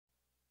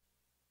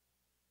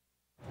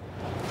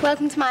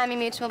Welcome to Miami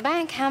Mutual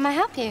Bank. How may I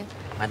help you?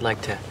 I'd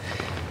like to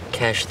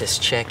cash this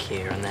check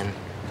here, and then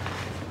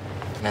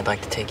I'd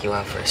like to take you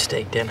out for a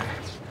steak dinner.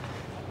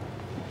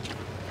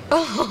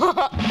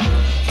 Are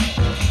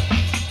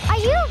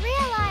you a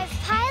real-life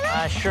pilot?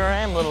 I sure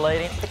am, little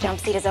lady. The jump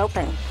seat is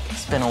open.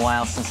 It's been a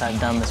while since I've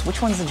done this.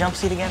 Which one's the jump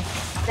seat again?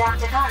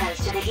 Dr. Connors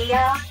to the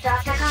ER.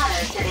 Dr.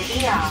 Connors to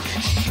the ER.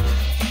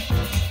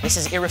 This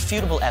is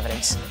irrefutable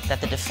evidence that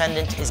the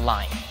defendant is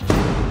lying.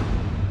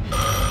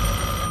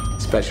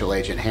 Special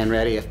Agent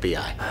Hanratty,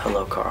 FBI.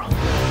 Hello, Carl.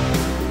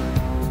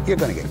 You're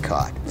gonna get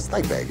caught. It's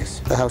like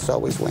Vegas. The house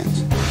always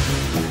wins.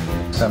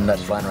 Some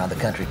nuts flying around the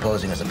country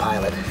posing as a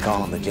pilot,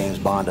 calling the James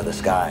Bond of the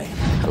sky.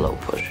 Hello,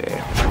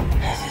 Pusher.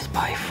 This is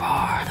by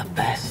far the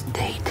best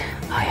date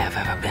I have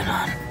ever been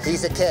on.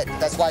 He's a kid.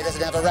 That's why he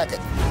doesn't have a record.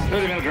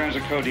 30 milligrams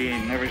of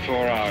codeine every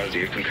 4 hours. Do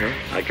you concur?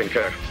 I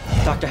concur.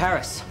 Dr.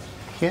 Harris,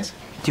 Yes?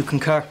 do you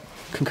concur?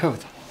 Concur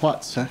with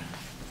what, sir?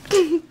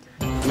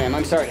 Ma'am,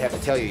 I'm sorry to have to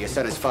tell you, your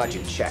son is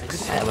forging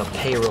checks. I have a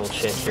payroll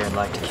check here I'd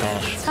like to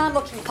cash. I'm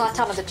working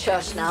part-time at the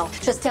church now.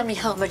 Just tell me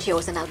how much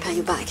yours and I'll pay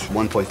you back.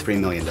 $1.3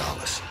 million.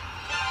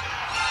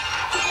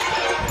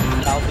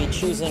 I'll be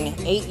choosing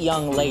 8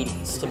 young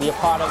ladies to be a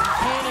part of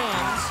Pan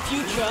Am's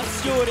future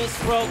stewardess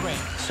program.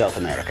 South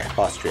America,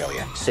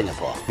 Australia,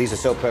 Singapore. These are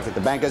so perfect,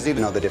 the bank doesn't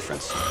even know the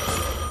difference.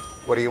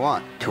 What do you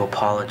want? To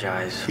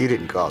apologize. You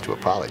didn't call to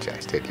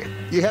apologize, did you?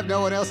 You have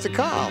no one else to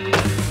call.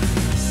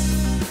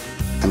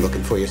 I'm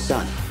looking for your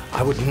son.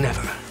 I would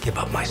never give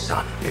up my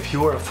son. If you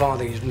were a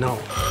father, you'd know.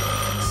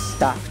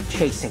 Stop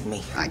chasing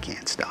me. I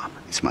can't stop.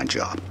 It's my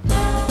job.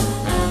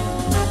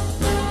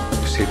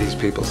 You see these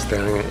people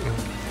staring at you?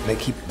 They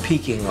keep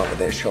peeking over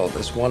their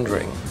shoulders,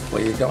 wondering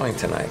where you're going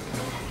tonight.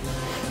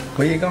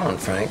 Where you going,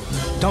 Frank?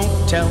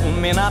 Don't tell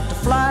me not to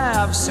fly,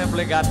 I've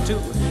simply got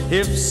to.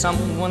 If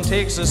someone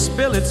takes a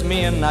spill, it's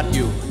me and not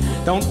you.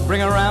 Don't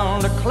bring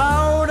around a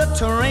cloud of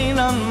terrain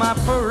on my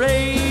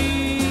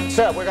parade.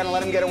 Sir, we're gonna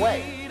let him get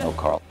away. No,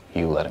 Carl.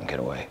 You let him get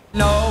away.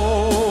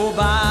 Nobody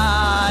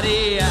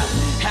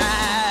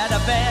had a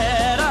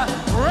better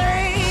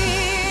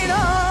rain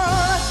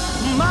on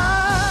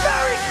my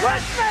Merry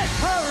Christmas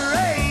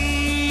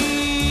parade.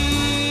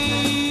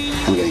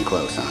 I'm getting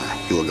close, huh?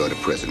 You will go to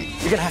prison.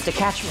 You're gonna have to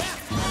catch me.